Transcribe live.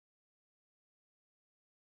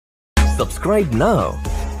Subscribe now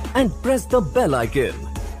and press the bell icon.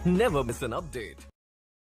 Never miss an update.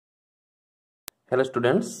 Hello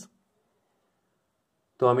students.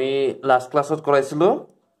 তো আমি last ক্লাসত কৰাইছিলো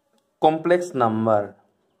complex number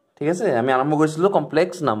ঠিক আছে আমি আৰম্ভ কৰিছিলো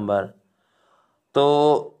কমপ্লেক্স নাম্বাৰ তো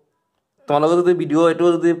তোমালোকে যদি ভিডিও এটো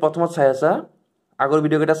যদি প্ৰথমত চাই আছা আগৰ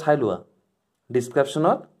ভিডিও কেটা চাই লোৱা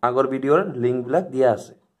ডেসক্ৰিপচনত আগৰ ভিডিওৰ লিংক বিলাক দিয়া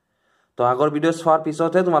আছে তো আগৰ ভিডিও চোৱাৰ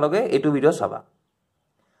পিছতে তোমালোকে এটো ভিডিও চাবা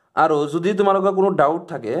আৰু যদি তোমালোকৰ কোনো ডাউট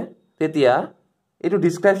থাকে তেতিয়া এটো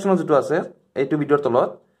ডেসক্ৰিপচনত যেটো আছে এটো ভিডিওৰ তলত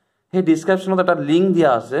সেই ডেসক্ৰিপচনত এটা লিংক দিয়া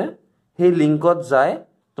আছে সেই লিংকত যায়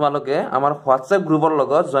তোমালোকে আমাৰ WhatsApp গ্ৰুপৰ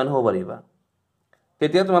লগত জয়েন হ'ব পাৰিবা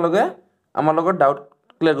তেতিয়া তোমালোকে আমাৰ লগত ডাউট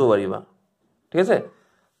ক্লিয়াৰ কৰিব পাৰিবা ঠিক আছে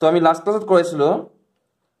তো আমি লাস্ট ক্লাসত কৰাইছিলো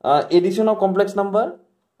এডিশন অফ কমপ্লেক্স নাম্বাৰ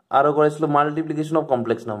আৰু কৰাইছিলো মাল্টিপ্লিকেশন অফ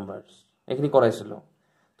কমপ্লেক্স নাম্বাৰস এখিনি কৰাইছিলো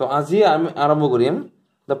তো আজি আমি আৰম্ভ কৰিম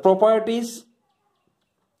the properties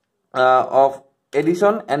of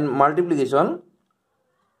addition and multiplication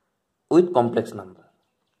with complex number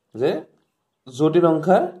যে জটিল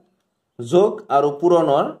সংখ্যাৰ যোগ আৰু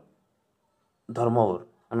পূৰণৰ ধৰ্মবোৰ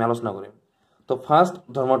আমি আলোচনা কৰিম তো ফাৰ্স্ট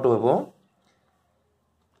ধৰ্মটো হ'ব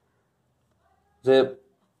যে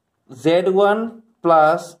z1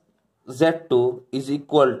 plus z2 is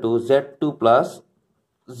equal to z2 plus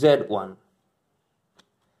z1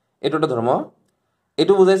 এটোটা ধৰ্ম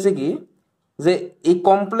এটো বুজাইছে কি যে এই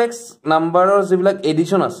কমপ্লেক্স নাম্বাৰৰ যিবিলাক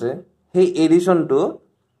এডিশন আছে সেই এডিশনটো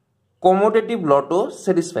কমিউটেটিভ লটো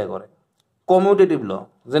স্যাটিসফাই কৰে কমিউটেটিভ ল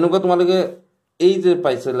যেনেকৈ তোমালোকে এই যে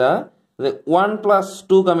পাইছিলা যে 1 +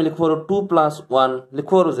 2 আমি লিখো 2 + 1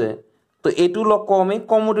 লিখো যে তো এটো ল আমি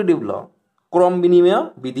কমিউটেটিভ ল ক্রম বিনিময়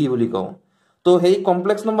বিধি বুলি কও তো সেই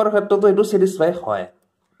কমপ্লেক্স নাম্বাৰৰ ক্ষেত্ৰতো এটো স্যাটিসফাই হয়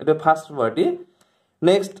এটো ফাৰ্স্ট প্ৰপাৰ্টি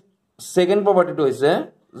নেক্সট সেকেন্ড প্ৰপাৰ্টিটো হৈছে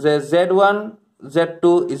যে z1 z2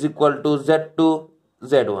 is equal to z2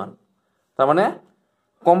 z1 তাৰ মানে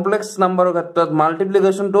কমপ্লেক্স নাম্বাৰৰ ক্ষেত্ৰত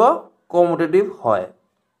মাল্টিপ্লিকেশন টো কমিউটেটিভ হয়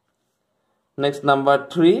next number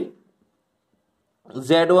 3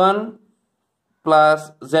 z1 plus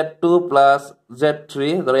z2 plus z3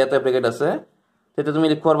 ধৰ ইয়াতে ব্ৰেকেট আছে তেতিয়া তুমি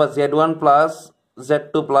লিখব পাৰবা z1 plus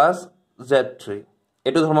z2 plus z3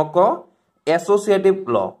 এটো ধৰ্মক এসোসিয়েটিভ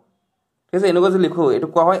ল ঠিক আছে এনেকৈ যে লিখো এটো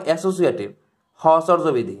কোৱা হয় এসোসিয়েটিভ সহচৰ্য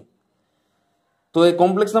বিধি তো এই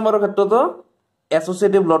কমপ্লেক্স নাম্বাৰৰ ক্ষেত্ৰতো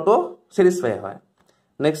এসোসিয়েটিভ লটো স্যাটিসফাই হয়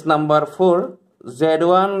next number 4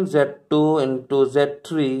 z1 z2 into z3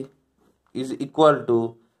 is equal to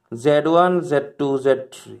z1 z2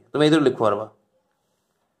 z3 তুমি এটো লিখব পারবা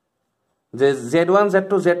যে z1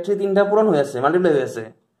 z2 z3 তিনটা পূরণ হৈ আছে মাল্টিপ্লাই হৈ আছে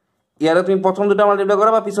ইয়াৰে তুমি প্ৰথম দুটা মাল্টিপ্লাই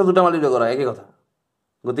কৰা বা পিছৰ দুটা মাল্টিপ্লাই কৰা একে কথা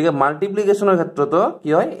গতিকে মাল্টিপ্লিকেশনৰ ক্ষেত্ৰতো কি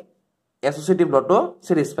হয় এসোসিয়েটিভ লটো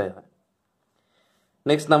স্যাটিসফাই হয়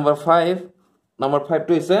নেক্সট নাম্বার 5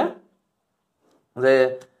 টো আছে যে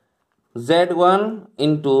z1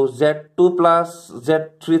 into z2 plus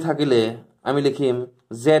z3 থাকিলে আমি লিখিম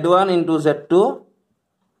z1 into z2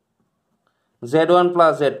 z1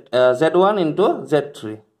 plus z1 into z3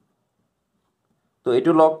 তো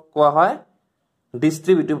এটো লক কোৱা হয়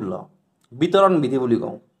ডিস্ট্ৰিবিউটিভ ল বিতৰণ বিধি বুলি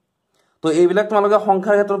কও তো এইবিলাক তোমালোকে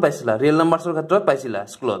সংখ্যাৰ ক্ষেত্ৰত পাইছিলা ৰিয়েল নাম্বাৰছৰ ক্ষেত্ৰত পাইছিলা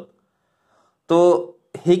স্কুলত তো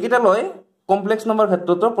হেকিটা লয় কমপ্লেক্স নাম্বাৰ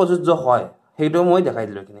ক্ষেত্ৰতো প্ৰযোজ্য হয় হেটো মই দেখাই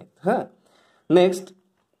দিলো কিনে হা next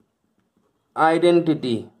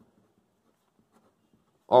identity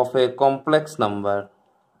of a complex number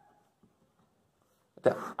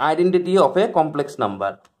the identity of a complex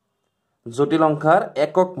number জটিল সংখ্যাৰ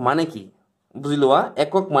একক মানে কি বুজিলোৱা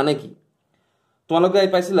একক মানে কি তোমালোকে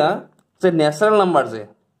পাইছিলা যে ন্যাচাৰাল নাম্বাৰ যে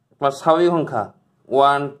তোমাৰ স্বাভাৱিক সংখ্যা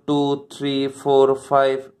 1 2 3 4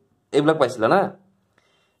 5 এইবিলাক পাইছিলা না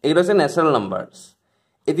এইটো আছে ন্যাচারাল নাম্বারস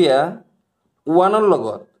এতিয়া 1 ৰ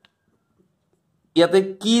লগত ইয়াতে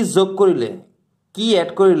কি যোগ কৰিলে কি এড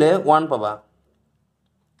কৰিলে 1 পাবা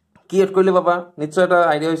কি এড কৰিলে পাবা নিশ্চয় এটা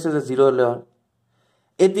আইডিয়া হৈছে যে 0 হলে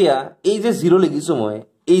এতিয়া এই যে 0 লিখিছো মই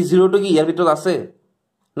এই 0 টো কি ইয়াৰ ভিতৰত আছে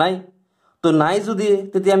নাই তো নাই যদি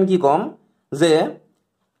তেতিয়া আমি কি কম যে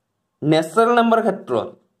ন্যাচারাল নাম্বাৰৰ ক্ষেত্ৰত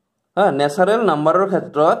ন্যাচাৰাল নাম্বাৰৰ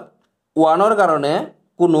ক্ষেত্ৰত 1 ৰ কাৰণে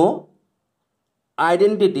কোনো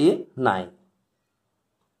আইডেন্টিটি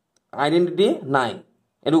নাই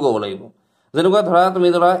এটো ক'ব লাগিব যেনেকুৱা ধৰা তুমি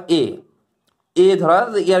ধৰা a ধৰা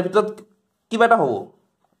ইয়াৰ ভিতৰত কিবা এটা হ'ব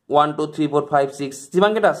 1 2 3 4 5 6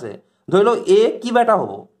 যিমান কেটা আছে ধৰি লও a কিবা এটা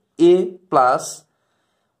হ'ব a প্লাস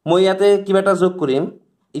মই ইয়াতে কিবা এটা যোগ কৰিম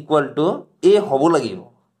ইকুয়াল টু a হ'ব লাগিব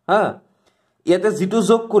হা ইয়াতে যেটো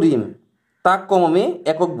যোগ কৰিম তাক কম আমি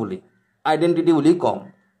একক বুলি আইডেন্টিটি বুলি কম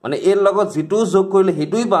মানে এৰ লগত যেটো যোগ কৰিলে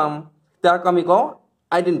হেতুই পাম তাক আমি কও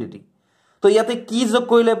আইডেন্টিটি তো ইয়াতে কি যোগ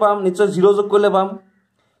কৰিলে পাম নিশ্চয় 0 যোগ কৰিলে পাম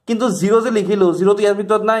কিন্তু 0 যে লিখিলো 0 তো ইয়াৰ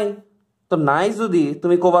ভিতৰত নাই তো নাই যদি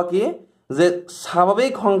তুমি কবা কি যে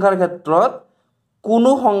স্বাভাবিক সংখ্যাৰ ক্ষেত্ৰত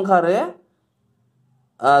কোনো সংখ্যাৰে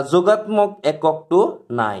যোগাত্মক এককটো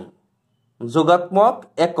নাই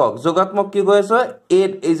যোগাত্মক কি কৈ আছে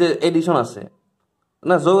এই যে এডিশন আছে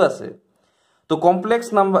না যোগ আছে তো কমপ্লেক্স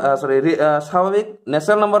নাম্বার স্বাভাবিক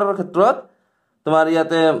ন্যাচারাল নাম্বাৰৰ ক্ষেত্ৰত তোমাৰ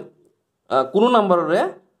ইয়াতে কোনো নাম্বাৰৰে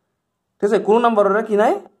ঠিক আছে কোনো নাম্বাৰৰে কি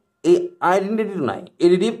নাই এই আইডেন্টিটিটো নাই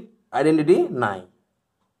এডিটিভ আইডেন্টিটি নাই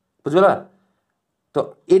বুঝিলা তো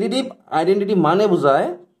এডিটিভ আইডেন্টিটি মানে বুজায়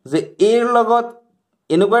যে এৰ লগত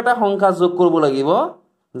এনেকুৱা এটা সংখ্যা যোগ কৰিব লাগিব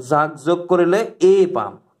যাক যোগ কৰিলে এ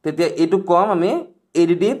পাম তেতিয়া এটো কম আমি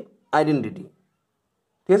এডিটিভ আইডেন্টিটি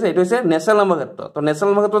ঠিক আছে এটো হৈছে ন্যাচারাল নাম্বার ক্ষেত্ৰত তো ন্যাচাৰাল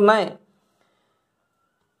নাম্বাৰ ক্ষেত্ৰত নাই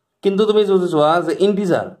কিন্তু তুমি যদি চোৱা যে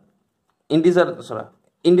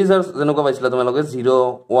ইন্টিজাৰ যেনেকুৱা পাইছিলা তোমালোকে 0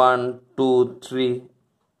 1 2 3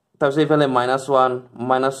 তাৰপিছত ইফালে -1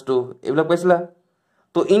 -2 এইবিলাক পাইছিলা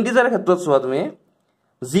তো ইন্টিজাৰৰ ক্ষেত্ৰত চোৱা তুমি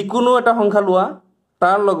যিকোনো এটা সংখ্যা লোৱা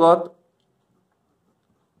তাৰ লগত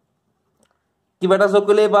কিবা এটা যোগ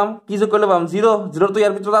কৰিলে পাম কি যোগ কৰিলে পাম 0 তো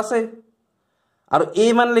ইয়াৰ ভিতৰত আছে আৰু এ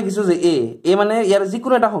মানে লিখিছো যে এ মানে ইয়াৰ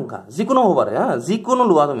যিকোনো এটা সংখ্যা যিকোনো হ'ব পাৰে হা যিকোনো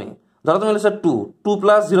লোৱা তুমি ধৰা তুমি লৈছা 2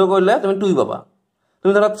 + 0 কৰিলে তুমি 2 পাবা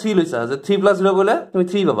তুমি ধৰা 3 লৈছা যে 3 + 0 কৰিলে তুমি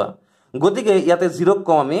 3 পাবা গতিকে ইয়াতে 0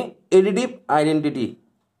 কম আমি এডিটিভ আইডেন্টিটি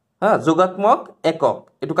হা যোগাত্মক একক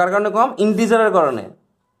এটো কাৰ কাৰণে কম ইন্টিজাৰৰ কাৰণে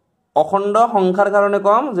অখণ্ড সংখ্যাৰ কাৰণে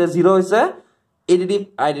কম যে 0 হৈছে এডিটিভ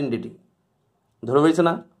আইডেন্টিটি ধৰিব পাৰিছা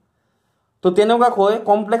না তো তেনেকুৱা কয়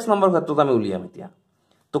কমপ্লেক্স নাম্বাৰ ক্ষেত্ৰত আমি উলিয়াম এতিয়া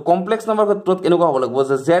তো কমপ্লেক্স নাম্বাৰ ক্ষেত্ৰত কেনেকুৱা হ'ব লাগিব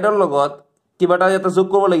যে z ৰ লগত কিবা এটা এটা যোগ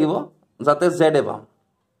কৰিব লাগিব যাতে z এ পাম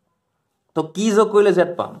তো কি যোগ কৰিলে z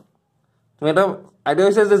পাম তুমি এটা আইডিয়া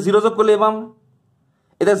হৈছে যে 0 যোগ কৰিলে পাম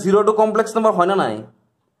এটা 0 টো কমপ্লেক্স নাম্বাৰ হয় না নাই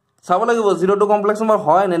চাব লাগিব 0 টো কমপ্লেক্স নাম্বাৰ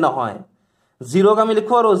হয় নে নহয় 0 ক আমি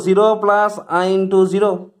লিখো আৰু 0 + i *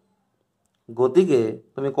 0 গতিকে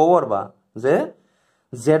তুমি ক'ব পাৰবা যে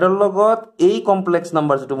z ৰ লগত এই কমপ্লেক্স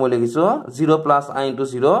নাম্বাৰ যেটো মই লিখিছো 0 + i *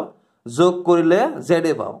 0 যোগ কৰিলে z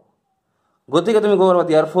এ পাও গতিকে তুমি ক'ব পারবা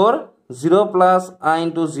therefore 0 + i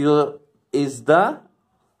 * 0 is the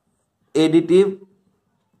additive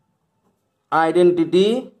identity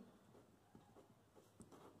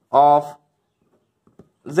of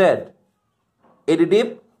z additive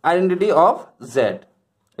identity of z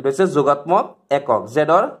এটা হচ্ছে যোগাত্মক একক z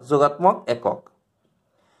ৰ যোগাত্মক একক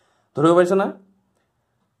ধৰিব পাৰিছ না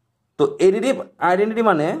তো এডিটিভ আইডেন্টিটি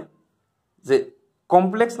মানে যে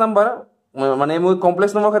কমপ্লেক্স নাম্বাৰ মানে মই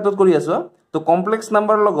কমপ্লেক্স নাম্বাৰ ক্ষেত্ৰত কৰি আছো তো কমপ্লেক্স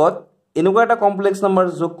নাম্বাৰ লগত এনেকুৱা এটা কমপ্লেক্স নাম্বাৰ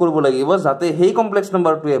যোগ কৰিব লাগিব যাতে হেই কমপ্লেক্স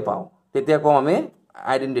নাম্বাৰটোৱে পাও তেতিয়া কম আমি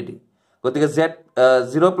আইডেন্টিটি গতিকে z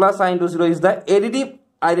 0 + i * 0 is the additive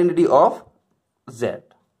identity of z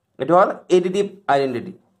এটো হল এডিটিভ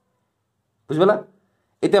আইডেন্টিটি বুঝিলা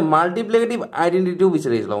এটা মাল্টিপ্লিকেটিভ আইডেন্টিটিও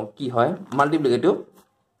বিচাৰিছিলাম কি হয় মাল্টিপ্লিকেটিভ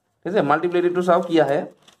ঠিক আছে মাল্টিপ্লিকেটিভটো চাও কি আহে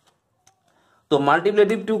তো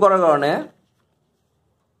মাল্টিপ্লিকেটিভটো কৰাৰ কাৰণে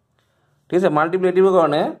ঠিক আছে মাল্টিপ্লিকেটিভৰ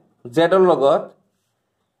কাৰণে z ৰ লগত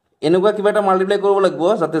এনেকুৱা কিবা এটা মাল্টিপ্লাই কৰিব লাগিব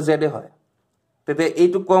যাতে z এ হয় তেতে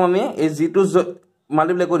এইটো কম আমি এই জিটো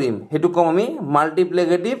মাল্টিপ্লাই কৰিম হেতু কম আমি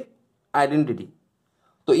মাল্টিপ্লিকেটিভ আইডেন্টিটি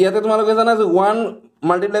তো ইয়াতে তোমালোকে জানা যে 1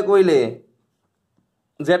 মাল্টিপ্লাই কৰিলে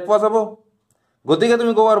z পোৱা যাব গতিকে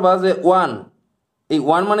তুমি ক'ব পারবা যে 1 এই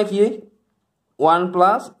 1 মানে কি 1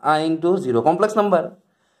 + i * 0 কমপ্লেক্স নাম্বার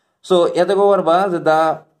সো ইয়াতে ক'ব পারবা যে দা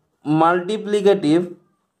multiplicative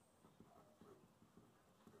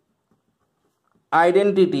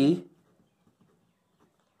identity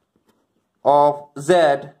of z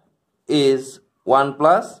is 1 +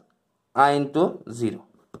 i * 0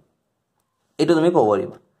 এটো তুমি ক'ব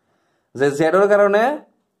পাৰিবা যে z ৰ কাৰণে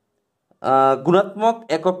গুণাত্মক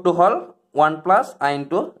এককটো হল 1 + i *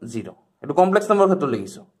 0 এটো কমপ্লেক্স নাম্বাৰৰ ক্ষেত্ৰত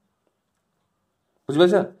লিখিছো বুজি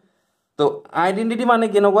পাইছা তো আইডেন্টিটি মানে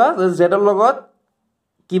কেনেকুৱা যে z ৰ লগত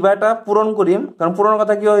কিবা এটা পূৰণ কৰিম কাৰণ পূৰণৰ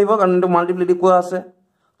কথা কি হ'ব কাৰণ এটো মাল্টিপ্লিকেটিভ কোৱা আছে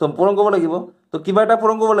তো পূৰণ কৰিব লাগিব তো কিবা এটা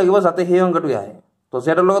পূৰণ কৰিব লাগিব যাতে সেই সংখ্যাটো আহে তো z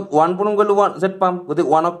ৰ লগত 1 পূৰণ কৰিলে 1 z পাম গতি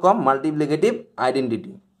 1 ক কম মাল্টিপ্লিকেটিভ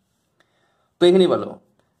আইডেন্টিটি তো এইখিনি পালো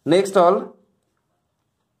নেক্সট হল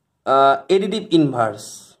এডিটিভ ইনভার্স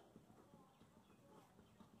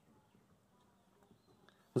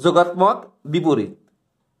যোগাত্মক বিপরীত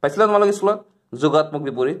পাইছিলা তোমালোকে স্কুলত যোগাত্মক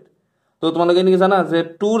বিপরীত তো তোমালোকে কি জানা যে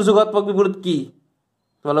 2 ৰ যোগাত্মক বিপৰীত কি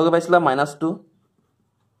তোমালোকে পাইছিলা -2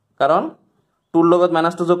 কাৰণ 2 ৰ লগত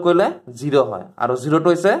 -2 যোগ কৰিলে 0 হয় আৰু 0 টো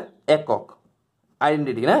হৈছে একক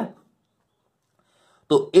আইডেন্টিটি না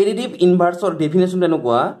তো এডিটিভ ইনভাৰ্সৰ ডেফিনেশন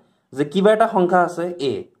এনেকুৱা যে কিবা এটা সংখ্যা আছে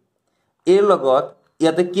a এৰ লগত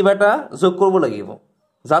ইয়াতে কিবা এটা যোগ কৰিব লাগিব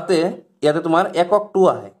যাতে ইয়াতে তোমাৰ এককটো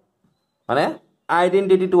আহে মানে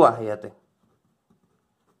আইডেন্টিটিটো আহে ইয়াতে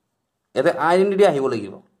ইয়াতে আইডেন্টিটি আহিব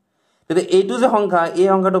লাগিব তেতিয়া এইটো যে সংখ্যা এই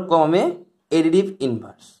সংখ্যাটো কম আমি এডিটিভ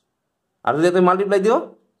ইনভার্স আৰু যদি তুমি মাল্টিপ্লাই দিও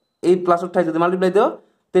এই প্লাসৰ ঠাইত যদি মাল্টিপ্লাই দিও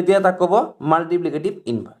তেতিয়া তাক ক'ব মাল্টিপ্লিকেটিভ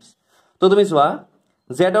ইনভাৰ্স তো তুমি চোৱা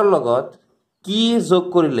z ৰ লগত কি যোগ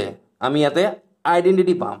কৰিলে আমি ইয়াতে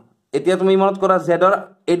আইডেন্টিটি পাম এতিয়া তুমি মনত কৰা z ৰ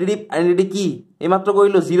এডিটিভ আইডেন্টিটি কি এইমাত্ৰ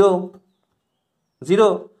কৰিলো 0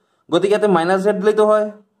 গতিকে ইয়াতে -z দিলেতো হয়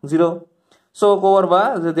 0 সো কোৰবা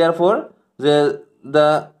যে therefore যে the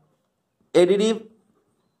additive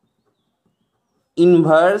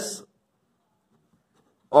inverse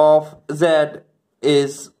of z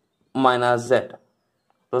is -z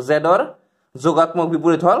তো z ৰ যোগাত্মক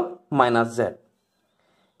বিপৰীত হল -z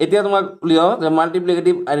এতিয়া তোমাক লিও যে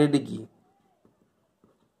মাল্টিপ্লিকেটিভ আইডেন্টিটি কি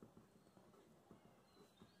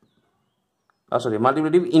সৰি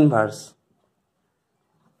মাল্টিপ্লিকেটিভ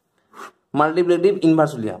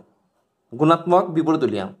ইনভাৰ্স উলিয়াম গুণাত্মক বিপৰীত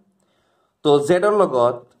উলিয়াম তো z ৰ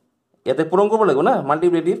লগত ইয়াতে পূৰণ কৰিব লাগিব না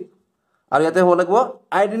মাল্টিপ্লিকেটিভ আৰু ইয়াতে হ'ব লাগিব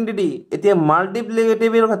আইডেন্টিটি এতিয়া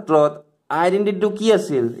মাল্টিপ্লিকেটিভৰ ক্ষেত্ৰত আইডেন্টিটিটো কি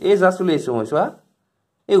আছিল এই জাস্ট উলিয়াইছো মই চোৱা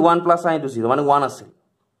এই 1 + i * 0 মানে 1 আছিল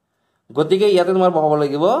গতিকে ইয়াতে তোমাৰ বহাব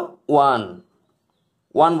লাগিব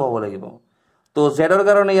 1 বহাব লাগিব তো z ৰ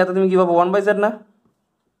কাৰণে ইয়াতে তুমি কি পাবা 1/z না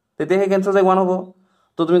তেতিয়াহে কেনসেল যায় 1 হ'ব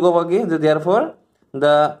তো তুমি ক'বা কি যে therefore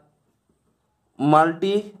the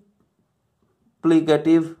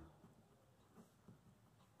multiplicative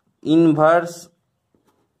inverse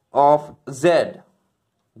of z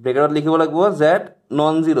ব্ৰেকেটত লিখিব লাগিব z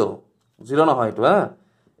নন জিৰো জিৰো নহয় এটো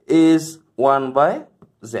is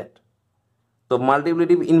 1/z তো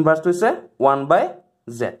মাল্টিপ্লিকেটিভ ইনভাৰ্স হৈছে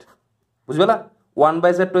 1/z বুঝিলা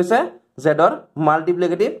 1/z হৈছে z ৰ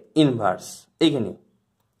মাল্টিপ্লিকেটিভ ইনভার্স এইখিনি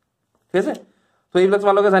ঠিক আছে তো এইবিলাক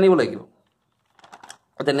তোমালোকে জানিব লাগিব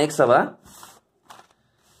এটা নেক্সট চাবা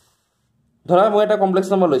ধৰা মই এটা কমপ্লেক্স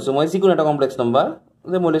নাম্বাৰ লৈছো মই যিকোনো এটা কমপ্লেক্স নাম্বাৰ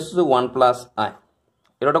যে মই লৈছো 1 + i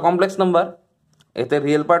এটা এটা কমপ্লেক্স নাম্বাৰ এতে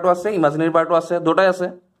ৰিয়েল পাৰ্টও আছে ইমাজিনাৰি পাৰ্টও আছে দুটাই আছে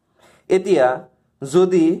এতিয়া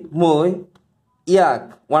যদি মই ইয়াক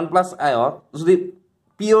 1 + i ক যদি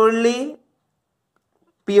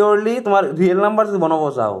পিওরলি তোমার রিয়েল নাম্বার যদি বনাব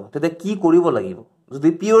যাও তেতিয়া কি কৰিব লাগিব যদি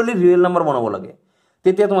পিওৰলি ৰিয়েল নাম্বাৰ বনাব লাগে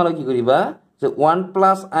তেতিয়া তোমালোকে কি কৰিবা যে 1 +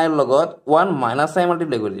 i ৰ লগত 1 - i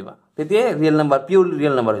মাল্টিপ্লাই কৰি দিবা তেতিয়া ৰিয়েল নাম্বাৰ পিওৰলি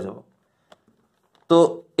ৰিয়েল নাম্বাৰ হৈ যাব তো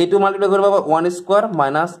এটো মাল্টিপ্লাই কৰিব পাবা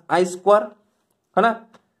 1² - i² হনা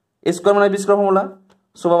a² মানে b² ফর্মুলা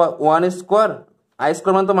সো বাবা 1² i²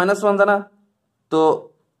 মানে তো -1 জানা তো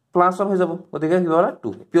 +1 হৈ যাব গতিকে কি হ'ব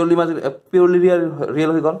 2 পিওরলি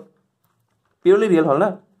রিয়েল হৈ গল পিওরলি রিয়েল হল না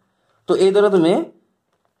তো এই দৰে তুমি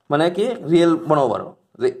মানে কি ৰিয়েল বনাব পাৰো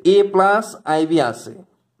যে a + ib আছে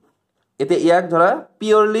এতে ইয়াক ধৰা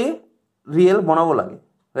পিওৰলি ৰিয়েল বনাব লাগে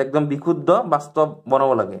একদম বিশুদ্ধ বাস্তব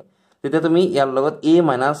বনাব লাগে তেতিয়া তুমি ইয়াৰ লগত a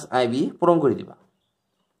 - ib পূৰণ কৰি দিবা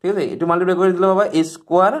ঠিক আছে এটো মাল্টিপ্লাই কৰি দিলে পাবা a²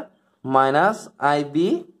 - ib²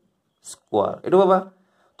 এটো পাবা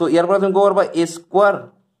তো ইয়াৰ পৰা তুমি কৰবা a²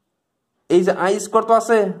 এই যে i² তো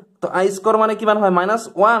আছে তো i² মানে কিমান হয়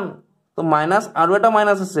 -1 তো মাইনাস আৰু এটা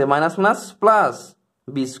মাইনাস আছে minus plus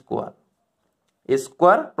b²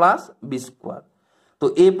 a² plus b² তো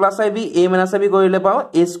a + ib a - ib কৰিলে পাও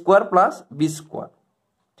a² প্লাস b²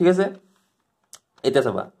 ঠিক আছে এটা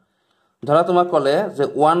চাবা ধৰা তোমাক ক'লে যে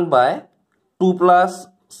 1/2 +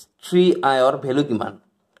 3i ৰ ভ্যালু কিমান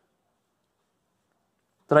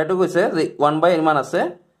তো ৰাইটো কৈছে যে 1/ ইমান আছে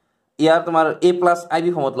ইয়াৰ তোমাৰ a + ib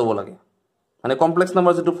ফৰ্মত ল'ব লাগে মানে কমপ্লেক্স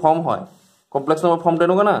নাম্বাৰ যেটো ফৰ্ম হয় কমপ্লেক্স নাম্বাৰ ফৰ্ম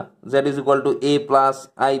তেনেকুৱা না z = a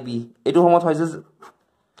 + ib এটো ফৰ্মত হৈছে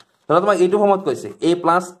ধৰা তোমাক এইটো ফৰ্মত কৈছে a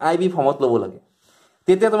 + ib ফৰ্মত ল'ব লাগে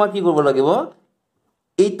তেতিয়া তোমাক কি কৰিব লাগিব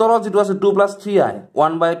এই তলত যেটো আছে 2 + 3i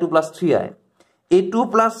 1/2 + 3i এই 2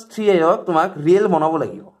 + 3i ক তোমাক ৰিয়েল বনাব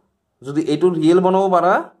লাগিব যদি এটো ৰিয়েল বনাব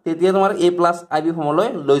পাৰা তেতিয়া তোমাৰ a + ib ফৰ্মলৈ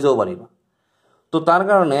লৈ যাব পাৰিবা তো তাৰ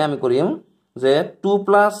কাৰণে আমি কৰিম যে 2 +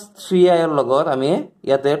 3i ৰ লগত আমি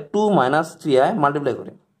ইয়াতে 2 - 3i মাল্টিপ্লাই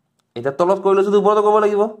কৰিম এটা তলত কৰিলে যদি ওপৰত কৰিব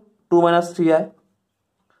লাগিব 2 - 3i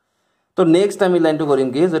তো নেক্সট আমি লাইনটো কৰিম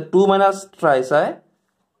কি যে 2 - 3i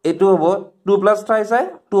এটো হ'ব 2 + 3i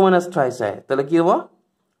 2 - 3i তাহলে কি হ'ব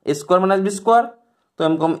a² - b² তো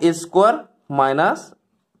আমি কম a²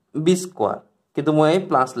 - b² কিন্তু মই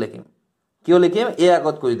প্লাস লিখিম কিয় লিখিম a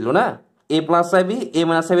আগত কৰি দিলো না a + ib a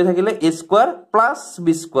 - ib থাকিলে a² + b²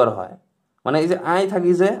 হয় মানে এই যে i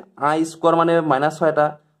থাকি যে i² মানে মাইনাস হয় এটা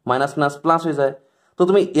মাইনাস প্লাস হৈ যায় তো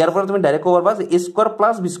তুমি ইয়াৰ পৰা তুমি ডাইৰেক্ট ক'ব পাৰবা যে a²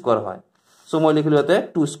 + b² হয় সো মই লিখিলো এতে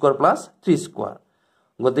 2² + 3²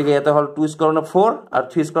 গতিকে এটা হল 2² মানে 4 আৰু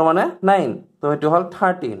 3² মানে 9 তো এটো হল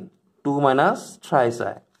 13 2 -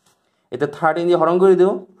 3i এটা 13 দিয়ে হৰণ কৰি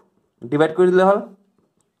দিও ডিভাইড কৰি দিলে হল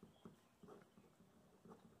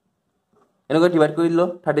এনেকৈ ডিভাইড কৰি দিলো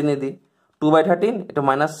 13 দি 2/13 এটো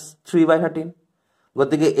 -3/13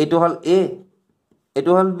 গতিকে এটো হল a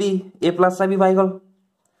এটো হল b a + ib পাই গল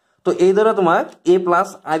তো এই দৰে তোমাক a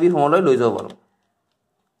 + ib ফৰ্মলৈ লৈ যাব পাৰো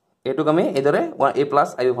এটো আমি এই দৰে a +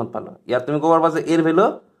 ib ফৰ্ম পালো ইয়াত তুমি ক'ব পাৰবা যে a ৰ ভ্যালু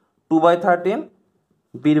 2/13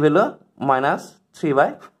 b ৰ ভ্যালু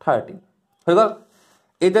 -3/13 হৈ গল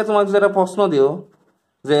এটা তোমাক যদি এটা প্ৰশ্ন দিও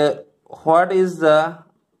যে what is the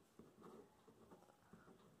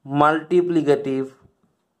multiplicative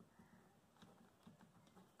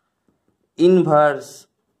inverse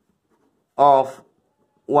of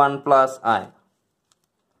 1 plus I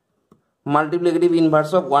multiplicative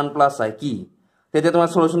inverse of 1 plus I কি তেতে তোমার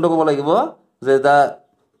সলিউশনটা কব লাগিব যে the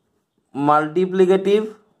multiplicative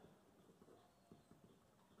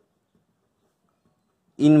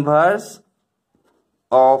inverse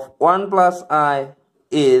of 1 plus I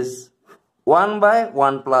is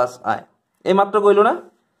 1/1 plus I এই মাত্র কইলো না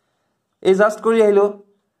এই জাস্ট করি আইলো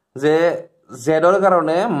যে z এর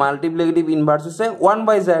কারণে মাল্টিপ্লিকেটিভ ইনভার্স হইছে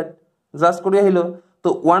 1/z জাস্ট করি আইলো তো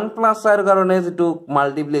 1 plus I এর কারণে যেটো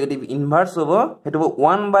মাল্টিপ্লিকেটিভ ইনভার্স হবে হেতু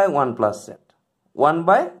 1/1 plus z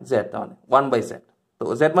 1/z মানে 1/z তো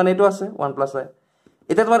z মানে এটো আছে 1 plus I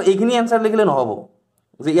এটা তোমার এইখিনি आंसर লিখিলে নহব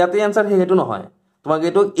যে ইয়াতে आंसर হেতু নহয় তোমাক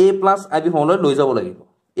এটো a + ib ফর্মলৈ লৈ যাব লাগিব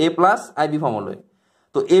a + ib ফর্মলৈ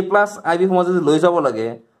তো a + ib ফর্ম যদি লৈ যাব লাগে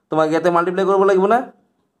তোমাক ইয়াতে মাল্টিপ্লাই কৰিব লাগিব না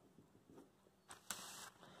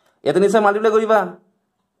ইয়াতে নিশ্চয় মাল্টিপ্লাই কৰিবা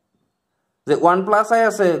যে 1 + I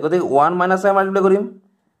আছে গতিকে 1 - I মাল্টিপ্লাই কৰিম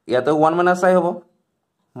ইয়াতে 1 - I হ'ব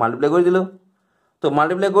মাল্টিপ্লাই কৰি দিলো তো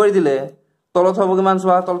মাল্টিপ্লাই কৰি দিলে তলত হ'ব কিমান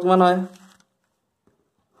সোৱা তলত কিমান হয়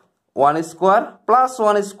 1 স্কয়ার প্লাস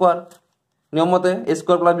 1 স্কয়ার নিয়মতে a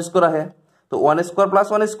square plus b square আহে তো 1 স্কয়ার প্লাস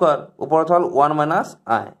 1 স্কয়ার উপৰত হল 1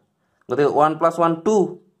 - I গতিকে 1 + 1 2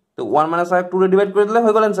 তো 1 - I 2 ৰে ডিভাইড কৰি দিলে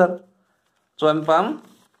হৈ গল आंसर সো আমি পাম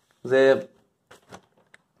যে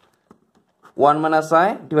 1 - I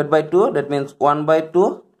divided by 2 that means 1/2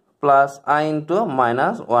 plus I into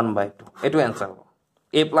 -1/2 এটো आंसर হ'ব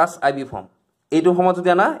a + ib ফর্ম এইটো ফর্মত যদি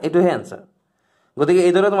আনা এটো হে आंसर গতিকে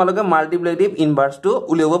এই দৰে তোমালোকে মাল্টিপ্লিকেটিভ ইনভাৰ্স টু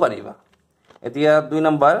উলিয়াব পাৰিবা এতিয়া 2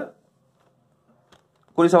 নম্বৰ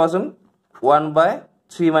কৰি চাবাচোন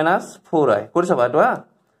 1/3 - 4i কৰি চাবা এটো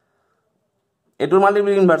এটোৰ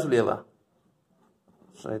মাল্টিপ্লিকেটিভ ইনভাৰ্স উলিয়াবা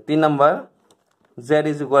 3 নম্বৰ z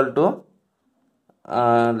 =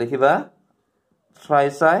 লিখিবা 3i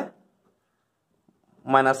 -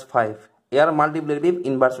 5 ইয়াৰ মাল্টিপ্লিকেটিভ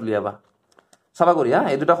ইনভাৰ্স উলিয়াবা চাবা কৰি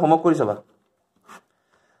এই দুটা হোমৱৰ্ক কৰি চাবা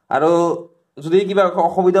আৰু যদি কিবা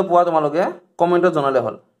অসুবিধা পোৱা তোমালোকে কমেন্টত জনালে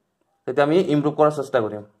হল তেতিয়া আমি ইমপ্ৰুভ কৰাৰ চেষ্টা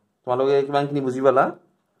কৰিম তোমালোকে কিমানখিনি বুজি পালা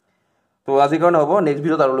তো আজি কাৰণে হ'ব নেক্সট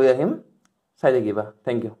ভিডিঅ'ত আৰু লৈ আহিম চাই থাকিবা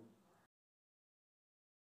থ্যাংক ইউ